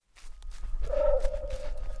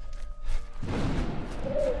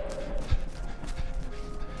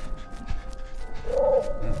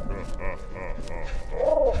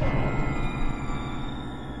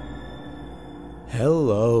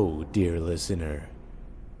listener,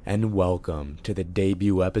 and welcome to the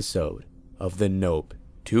debut episode of the Nope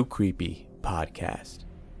Too Creepy podcast.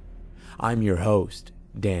 I'm your host,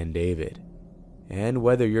 Dan David, and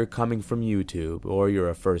whether you're coming from YouTube or you're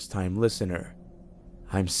a first-time listener,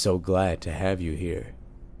 I'm so glad to have you here.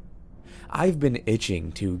 I've been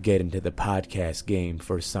itching to get into the podcast game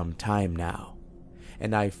for some time now,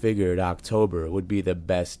 and I figured October would be the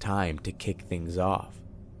best time to kick things off.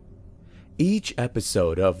 Each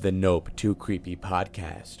episode of the Nope Too Creepy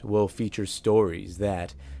podcast will feature stories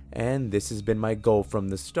that, and this has been my goal from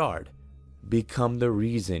the start, become the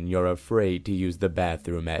reason you're afraid to use the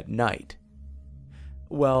bathroom at night.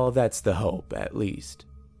 Well, that's the hope, at least.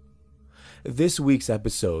 This week's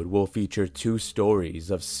episode will feature two stories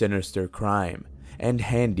of sinister crime and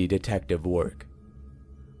handy detective work.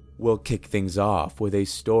 We'll kick things off with a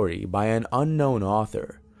story by an unknown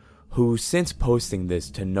author who, since posting this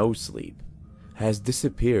to No Sleep, has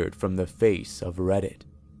disappeared from the face of Reddit.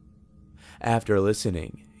 After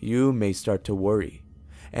listening, you may start to worry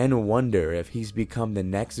and wonder if he's become the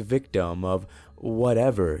next victim of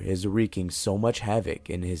whatever is wreaking so much havoc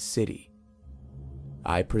in his city.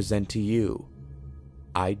 I present to you,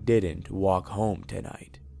 I Didn't Walk Home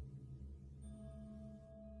Tonight.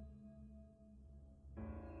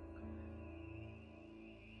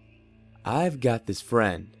 I've got this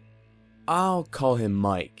friend. I'll call him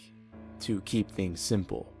Mike, to keep things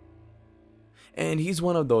simple. And he's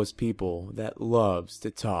one of those people that loves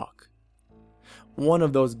to talk. One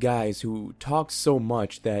of those guys who talks so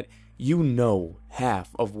much that you know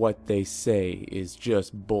half of what they say is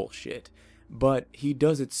just bullshit, but he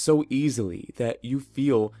does it so easily that you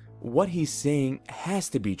feel what he's saying has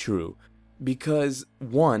to be true, because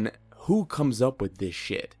one, who comes up with this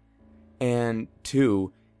shit? And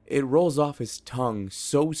two, it rolls off his tongue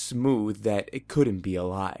so smooth that it couldn't be a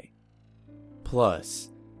lie. Plus,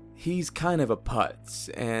 he's kind of a putz,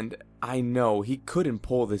 and I know he couldn't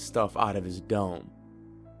pull this stuff out of his dome.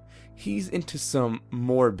 He's into some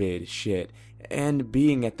morbid shit, and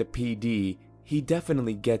being at the PD, he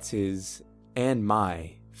definitely gets his, and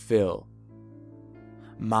my, fill.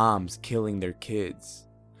 Moms killing their kids,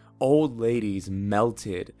 old ladies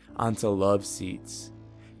melted onto love seats,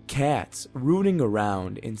 cats rooting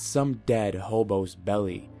around in some dead hobo's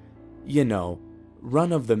belly, you know,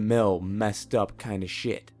 run-of-the-mill messed up kind of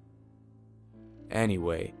shit.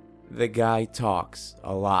 Anyway, the guy talks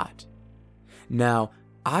a lot. Now,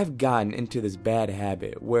 I've gotten into this bad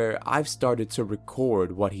habit where I've started to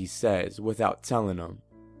record what he says without telling him.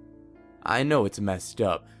 I know it's messed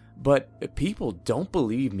up, but people don't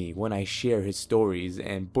believe me when I share his stories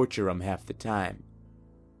and butcher them half the time.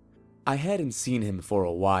 I hadn't seen him for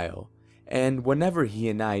a while, and whenever he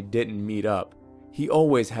and I didn't meet up, he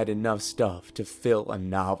always had enough stuff to fill a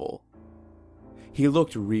novel. He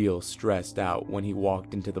looked real stressed out when he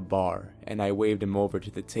walked into the bar, and I waved him over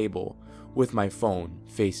to the table with my phone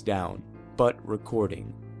face down, but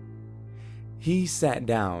recording. He sat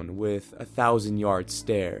down with a 1,000-yard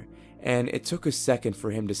stare, and it took a second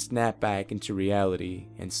for him to snap back into reality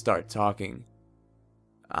and start talking.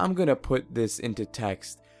 I'm gonna put this into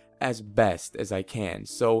text as best as I can,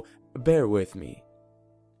 so bear with me.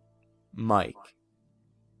 Mike.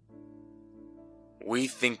 We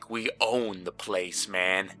think we own the place,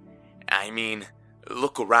 man. I mean,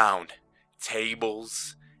 look around.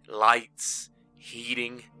 Tables, lights,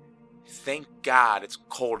 heating. Thank God it's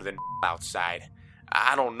colder than outside.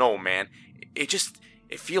 I don't know, man. It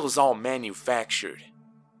feels all manufactured.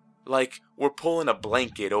 Like we're pulling a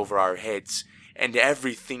blanket over our heads and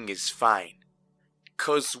everything is fine.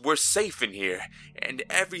 'Cause we're safe in here and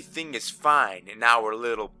everything is fine in our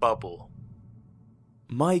little bubble.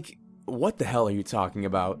 Mike, what the hell are you talking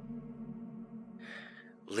about?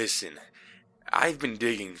 Listen, I've been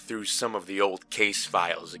digging through some of the old case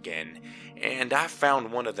files again, and I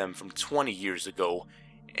found one of them from 20 years ago,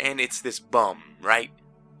 and it's this bum, right?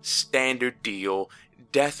 Standard deal,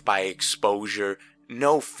 death by exposure,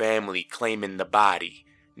 no family claiming the body,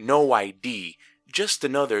 no ID, just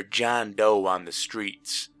another John Doe on the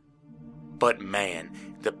streets. But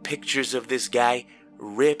man, the pictures of this guy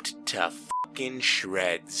ripped to fucking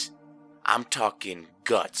shreds. I'm talking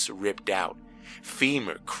guts ripped out,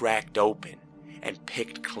 femur cracked open, and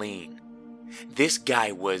picked clean. This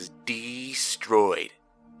guy was destroyed.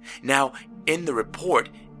 Now, in the report,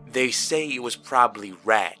 they say it was probably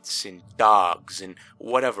rats and dogs and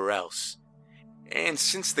whatever else. And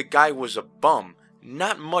since the guy was a bum,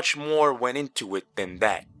 not much more went into it than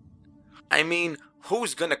that. I mean,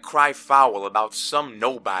 who's gonna cry foul about some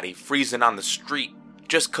nobody freezing on the street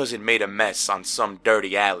just 'cause it made a mess on some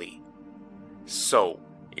dirty alley? So,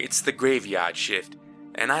 it's the graveyard shift,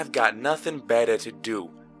 and I've got nothing better to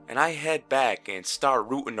do, and I head back and start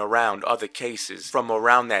rooting around other cases from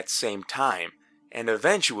around that same time, and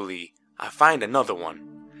eventually I find another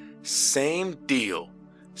one. Same deal.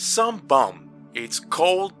 Some bum. It's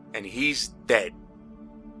cold and he's dead.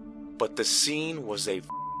 But the scene was a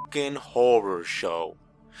fucking horror show.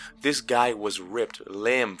 This guy was ripped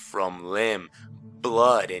limb from limb,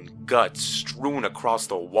 blood and guts strewn across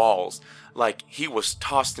the walls like he was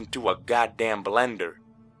tossed into a goddamn blender.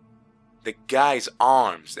 The guy's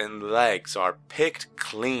arms and legs are picked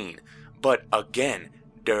clean, but again,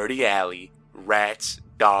 dirty alley, rats,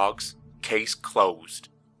 dogs, case closed.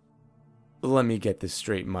 Let me get this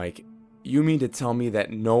straight, Mike. You mean to tell me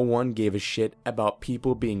that no one gave a shit about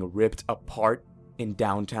people being ripped apart in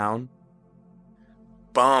downtown?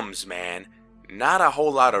 Bums, man. Not a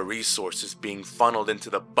whole lot of resources being funneled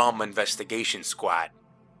into the bum investigation squad.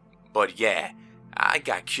 But yeah, I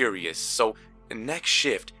got curious, so next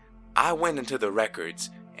shift, I went into the records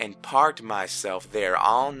and parked myself there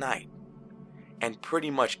all night. And pretty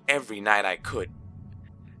much every night I could.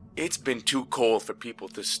 It's been too cold for people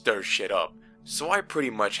to stir shit up, so I pretty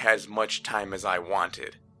much had as much time as I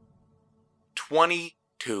wanted.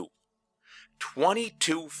 22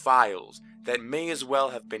 files that may as well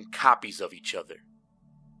have been copies of each other.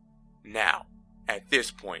 Now, at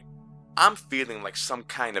this point, I'm feeling like some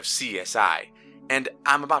kind of CSI, and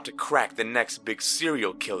I'm about to crack the next big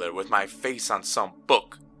serial killer with my face on some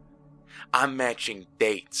book. I'm matching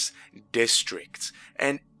dates, districts,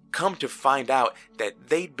 and come to find out that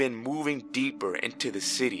they'd been moving deeper into the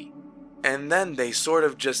city. And then they sort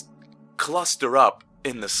of just cluster up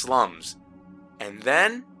in the slums. And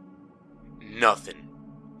then, nothing.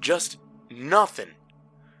 Just nothing.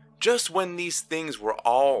 Just when these things were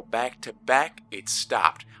all back to back, it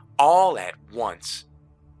stopped. All at once.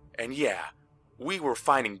 And yeah, we were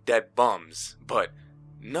finding dead bums, but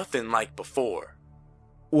nothing like before.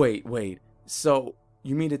 Wait. So,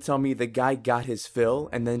 you mean to tell me the guy got his fill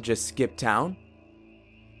and then just skipped town?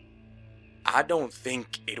 I don't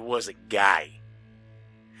think it was a guy.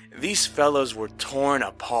 These fellas were torn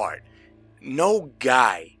apart. No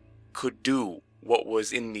guy could do what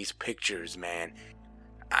was in these pictures, man.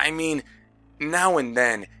 I mean, now and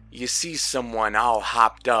then you see someone all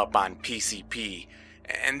hopped up on PCP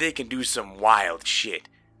and they can do some wild shit.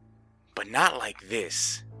 But not like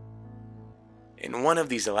this. In one of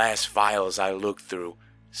these last files I looked through,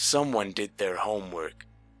 someone did their homework.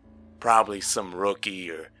 Probably some rookie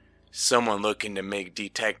or someone looking to make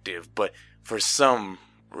detective, but for some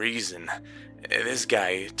reason, this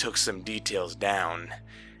guy took some details down,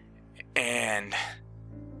 and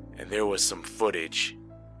there was some footage.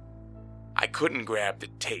 I couldn't grab the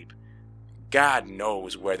tape. God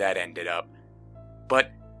knows where that ended up.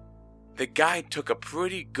 But the guy took a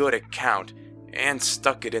pretty good account and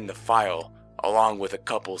stuck it in the file, along with a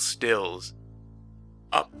couple stills.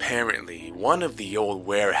 Apparently, one of the old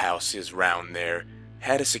warehouses round there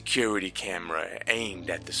had a security camera aimed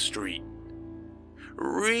at the street.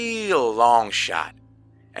 Real long shot,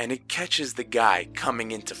 and it catches the guy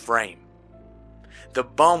coming into frame. The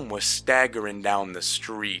bum was staggering down the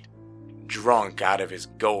street, drunk out of his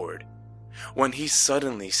gourd, when he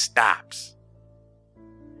suddenly stops.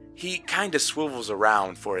 He kinda swivels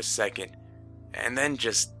around for a second, and then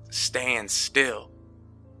just stands still.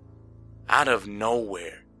 Out of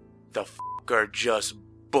nowhere, the fucker just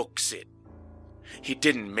books it. He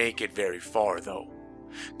didn't make it very far though,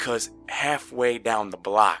 'cause halfway down the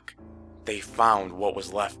block, they found what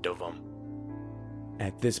was left of him.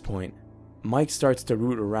 At this point, Mike starts to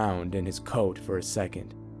root around in his coat for a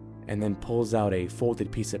second, and then pulls out a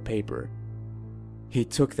folded piece of paper. He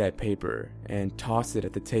took that paper and tossed it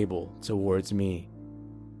at the table towards me.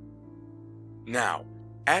 Now,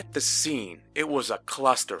 at the scene, it was a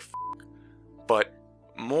clusterfuck, but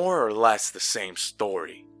more or less the same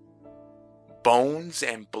story. Bones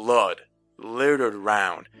and blood littered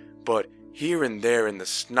round, but here and there in the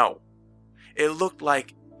snow. It looked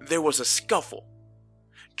like there was a scuffle.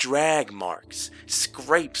 Drag marks,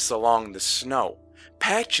 scrapes along the snow,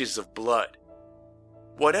 patches of blood.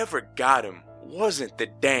 Whatever got him wasn't the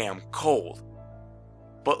damn cold,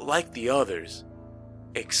 but like the others,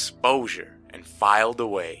 exposure and filed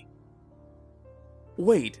away.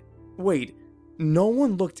 Wait, no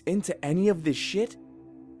one looked into any of this shit?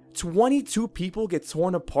 22 people get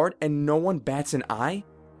torn apart and no one bats an eye?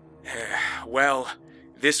 Well,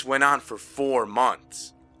 this went on for 4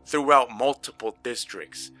 months, throughout multiple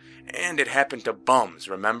districts, and it happened to bums,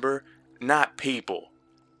 remember? Not people.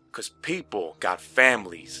 'Cause people got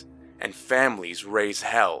families, and families raise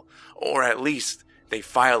hell, or at least they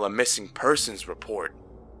file a missing persons report.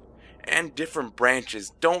 and different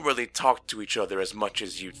branches don't really talk to each other as much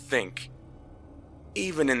as you'd think.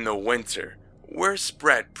 Even in the winter, we're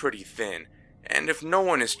spread pretty thin, and if no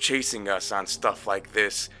one is chasing us on stuff like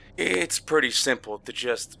this, it's pretty simple to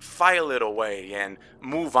just file it away and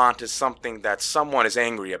move on to something that someone is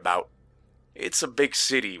angry about. It's a big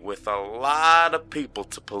city with a lot of people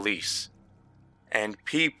to police, and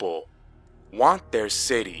people want their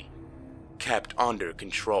city kept under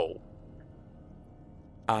control.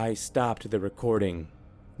 I stopped the recording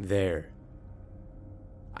there.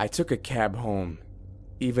 I took a cab home,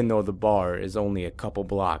 even though the bar is only a couple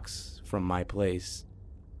blocks from my place.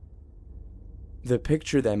 The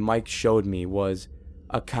picture that Mike showed me was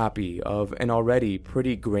a copy of an already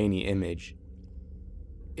pretty grainy image.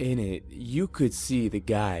 In it, you could see the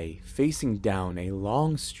guy facing down a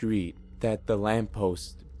long street that the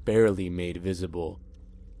lamppost barely made visible.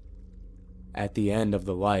 At the end of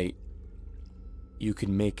the light, you could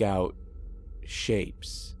make out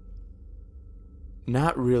shapes.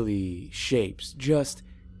 Not really shapes, just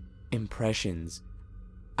impressions,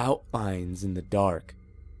 outlines in the dark,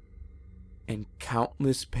 and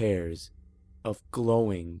countless pairs of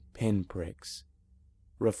glowing pinpricks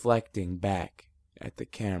reflecting back at the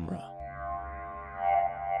camera.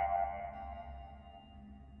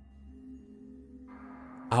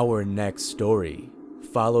 Our next story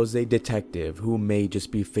follows a detective who may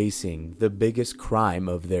just be facing the biggest crime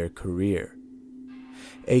of their career.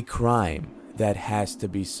 A crime that has to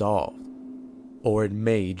be solved, or it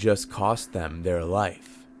may just cost them their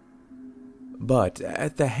life. But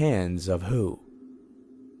at the hands of who?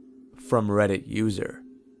 From Reddit user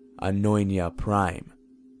Anoinia Prime.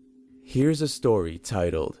 Here's a story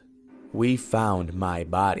titled, "We Found My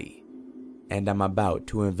Body, and I'm About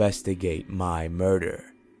to Investigate My Murder."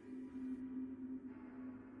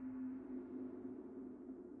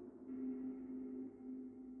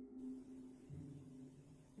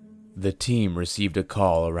 The team received a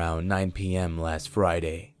call around 9 p.m. last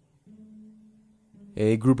Friday.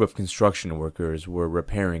 A group of construction workers were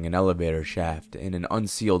repairing an elevator shaft in an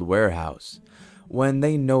unsealed warehouse when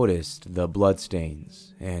they noticed the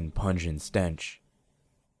bloodstains and pungent stench.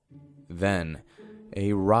 Then,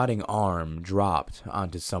 a rotting arm dropped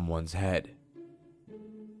onto someone's head.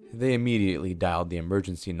 They immediately dialed the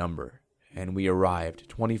emergency number, and we arrived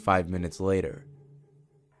 25 minutes later.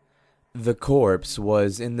 The corpse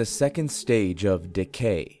was in the second stage of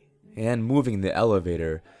decay, and moving the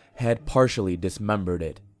elevator had partially dismembered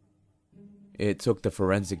it. It took the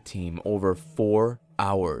forensic team over 4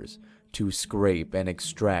 hours to scrape and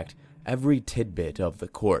extract every tidbit of the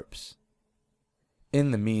corpse.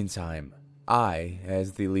 In the meantime, I,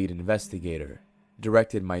 as the lead investigator,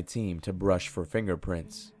 directed my team to brush for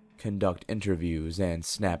fingerprints, conduct interviews, and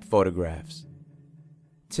snap photographs.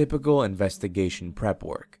 Typical investigation prep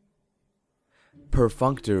work.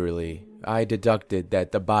 Perfunctorily, I deducted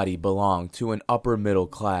that the body belonged to an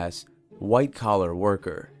upper-middle-class, white-collar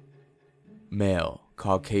worker. Male,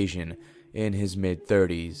 Caucasian, in his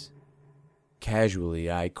mid-30s.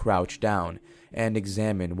 Casually, I crouched down and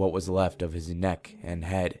examined what was left of his neck and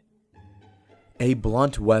head. A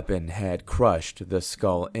blunt weapon had crushed the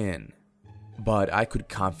skull in, but I could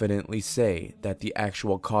confidently say that the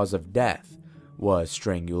actual cause of death was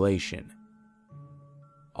strangulation.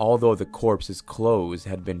 Although the corpse's clothes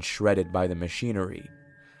had been shredded by the machinery,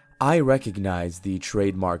 I recognized the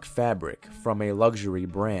trademark fabric from a luxury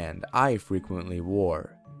brand I frequently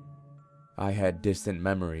wore. I had distant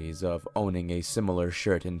memories of owning a similar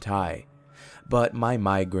shirt and tie, but my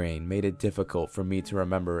migraine made it difficult for me to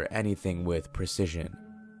remember anything with precision.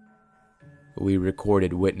 We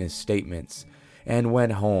recorded witness statements and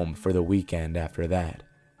went home for the weekend after that.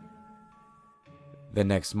 The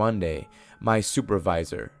next Monday, my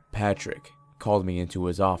supervisor, Patrick, called me into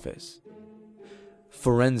his office.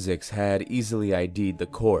 Forensics had easily ID'd the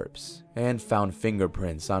corpse and found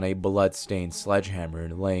fingerprints on a blood-stained sledgehammer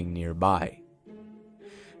laying nearby.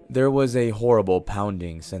 There was a horrible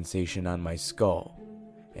pounding sensation on my skull,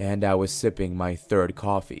 and I was sipping my third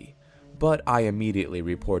coffee, but I immediately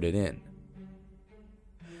reported in.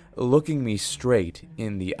 Looking me straight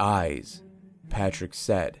in the eyes, Patrick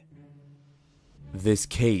said, "This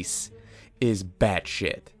case is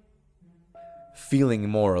batshit." Feeling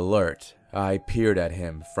more alert, I peered at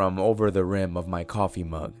him from over the rim of my coffee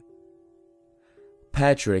mug.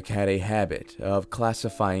 Patrick had a habit of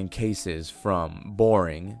classifying cases from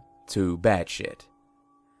boring to batshit.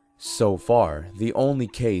 So far, the only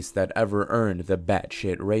case that ever earned the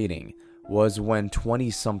batshit rating was when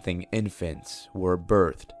 20-something infants were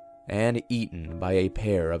birthed and eaten by a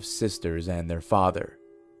pair of sisters and their father.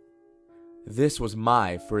 This was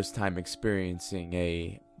my first time experiencing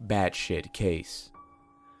a batshit case.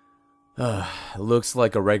 Looks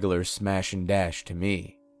like a regular smash and dash to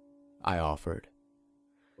me, I offered.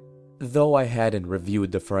 Though I hadn't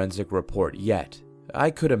reviewed the forensic report yet,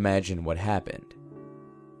 I could imagine what happened.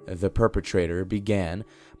 The perpetrator began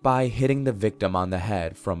by hitting the victim on the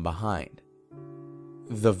head from behind.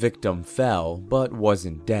 The victim fell but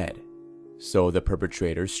wasn't dead, so the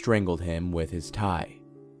perpetrator strangled him with his tie.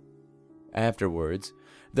 Afterwards,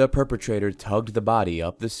 the perpetrator tugged the body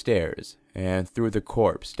up the stairs and threw the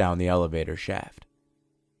corpse down the elevator shaft.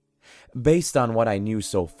 Based on what I knew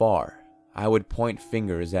so far, I would point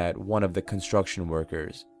fingers at one of the construction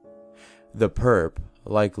workers. The perp,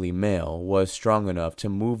 likely male, was strong enough to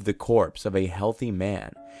move the corpse of a healthy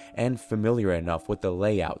man and familiar enough with the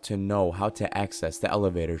layout to know how to access the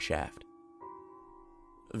elevator shaft.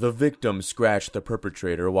 The victim scratched the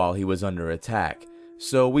perpetrator while he was under attack,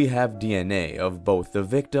 so we have DNA of both the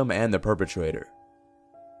victim and the perpetrator.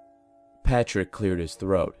 Patrick cleared his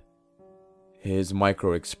throat. His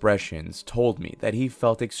micro-expressions told me that he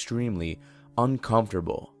felt extremely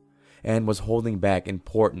uncomfortable and was holding back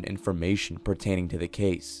important information pertaining to the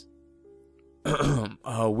case.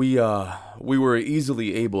 We were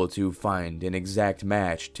easily able to find an exact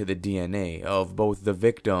match to the DNA of both the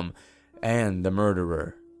victim and the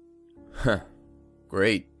murderer.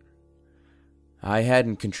 Great. I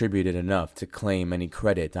hadn't contributed enough to claim any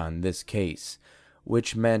credit on this case,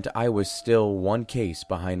 which meant I was still one case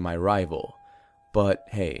behind my rival, but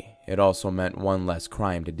hey, it also meant one less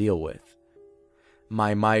crime to deal with.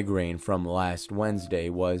 My migraine from last Wednesday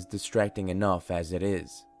was distracting enough as it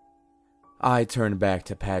is. I turned back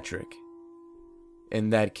to Patrick. In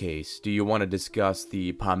that case, do you want to discuss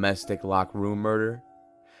the Pomestic lock room murder?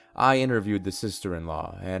 I interviewed the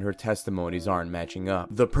sister-in-law, and her testimonies aren't matching up.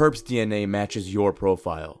 The perp's DNA matches your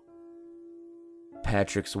profile.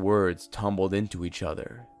 Patrick's words tumbled into each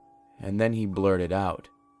other, and then he blurted out,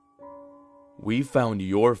 "We found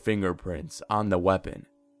your fingerprints on the weapon,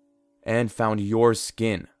 and found your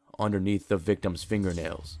skin underneath the victim's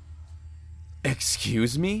fingernails."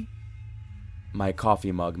 Excuse me? My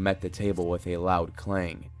coffee mug met the table with a loud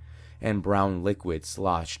clang, and brown liquid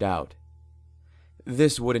sloshed out.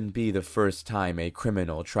 This wouldn't be the first time a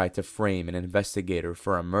criminal tried to frame an investigator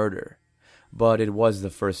for a murder, but it was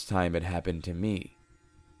the first time it happened to me.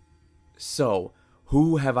 So,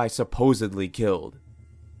 who have I supposedly killed?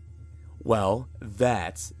 Well,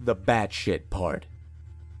 that's the batshit part,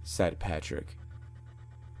 said Patrick.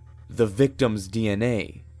 The victim's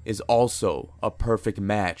DNA is also a perfect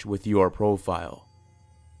match with your profile.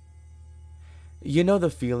 You know the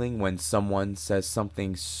feeling when someone says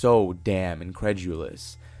something so damn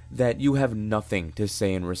incredulous that you have nothing to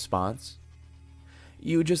say in response?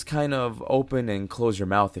 You just kind of open and close your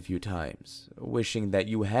mouth a few times, wishing that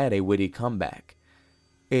you had a witty comeback.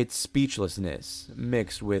 It's speechlessness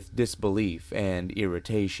mixed with disbelief and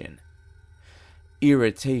irritation.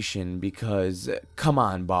 Irritation because, come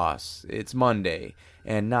on boss, it's Monday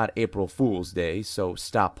and not April Fool's Day, so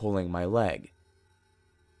stop pulling my leg.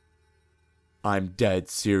 I'm dead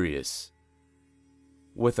serious.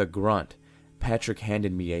 With a grunt, Patrick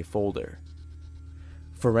handed me a folder.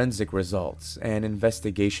 Forensic results and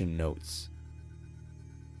investigation notes.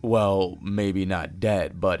 Well, maybe not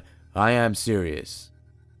dead, but I am serious.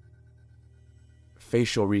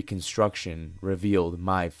 Facial reconstruction revealed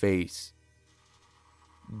my face.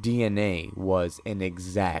 DNA was an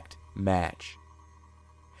exact match.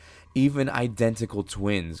 Even identical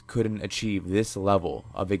twins couldn't achieve this level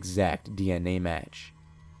of exact DNA match.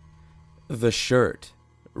 The shirt,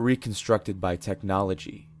 reconstructed by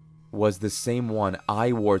technology, was the same one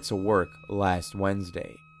I wore to work last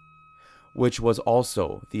Wednesday, which was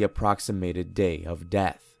also the approximated day of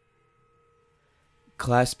death.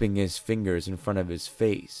 Clasping his fingers in front of his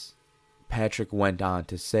face, Patrick went on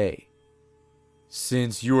to say,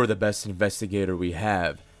 "Since you're the best investigator we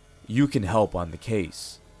have, you can help on the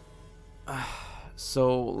case."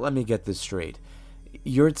 So let me get this straight.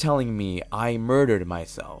 You're telling me I murdered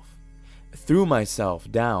myself, threw myself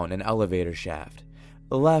down an elevator shaft,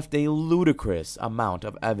 left a ludicrous amount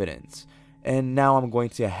of evidence, and now I'm going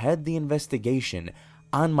to head the investigation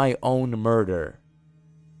on my own murder?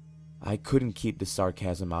 I couldn't keep the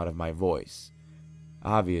sarcasm out of my voice.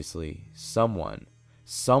 Obviously, someone,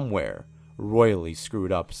 somewhere, royally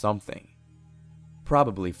screwed up something.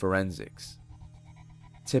 Probably forensics.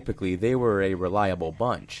 Typically, they were a reliable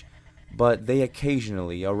bunch, but they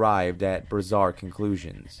occasionally arrived at bizarre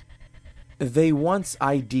conclusions. They once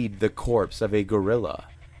ID'd the corpse of a gorilla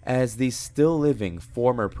as the still-living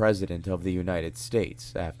former president of the United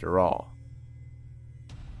States, after all.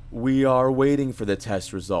 We are waiting for the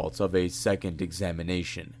test results of a second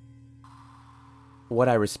examination. What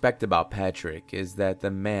I respect about Patrick is that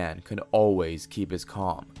the man could always keep his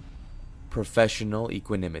calm. Professional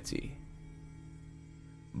equanimity.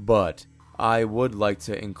 But I would like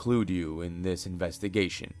to include you in this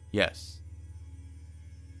investigation, yes.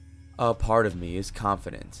 A part of me is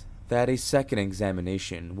confident that a second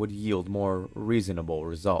examination would yield more reasonable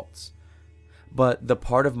results. But the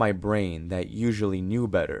part of my brain that usually knew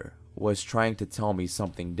better was trying to tell me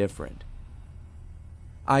something different.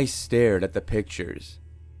 I stared at the pictures,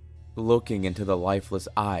 looking into the lifeless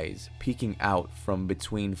eyes peeking out from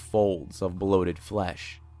between folds of bloated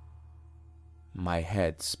flesh. My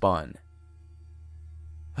head spun.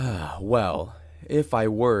 Well, if I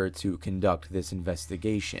were to conduct this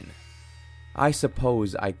investigation, I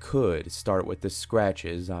suppose I could start with the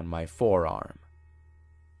scratches on my forearm.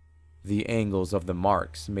 The angles of the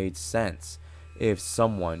marks made sense if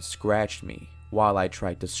someone scratched me while I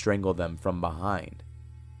tried to strangle them from behind.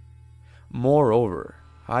 Moreover,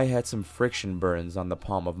 I had some friction burns on the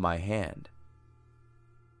palm of my hand.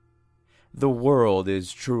 The world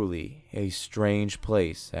is truly a strange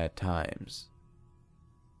place at times.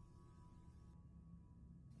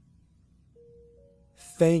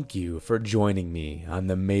 Thank you for joining me on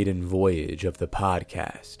the maiden voyage of the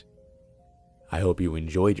podcast. I hope you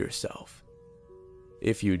enjoyed yourself.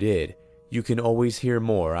 If you did, you can always hear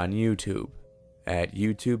more on YouTube at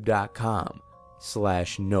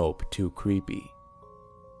youtube.com/nope2creepy.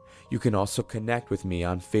 You can also connect with me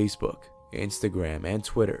on Facebook, Instagram, and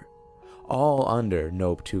Twitter, all under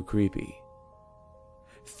Nope2Creepy.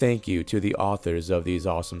 Thank you to the authors of these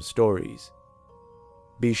awesome stories.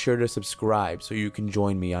 Be sure to subscribe so you can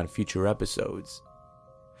join me on future episodes.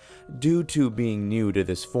 Due to being new to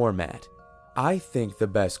this format, I think the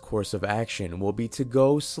best course of action will be to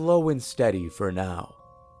go slow and steady for now.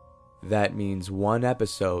 That means one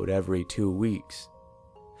episode every 2 weeks.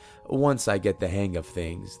 Once I get the hang of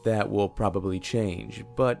things, that will probably change,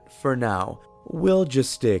 but for now, we'll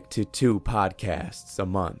just stick to 2 podcasts a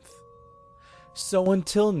month. So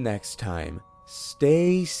until next time,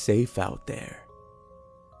 stay safe out there.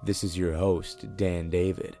 This is your host, Dan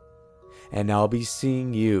David, and I'll be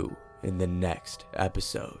seeing you in the next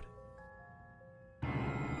episode.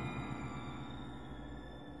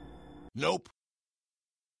 Nope.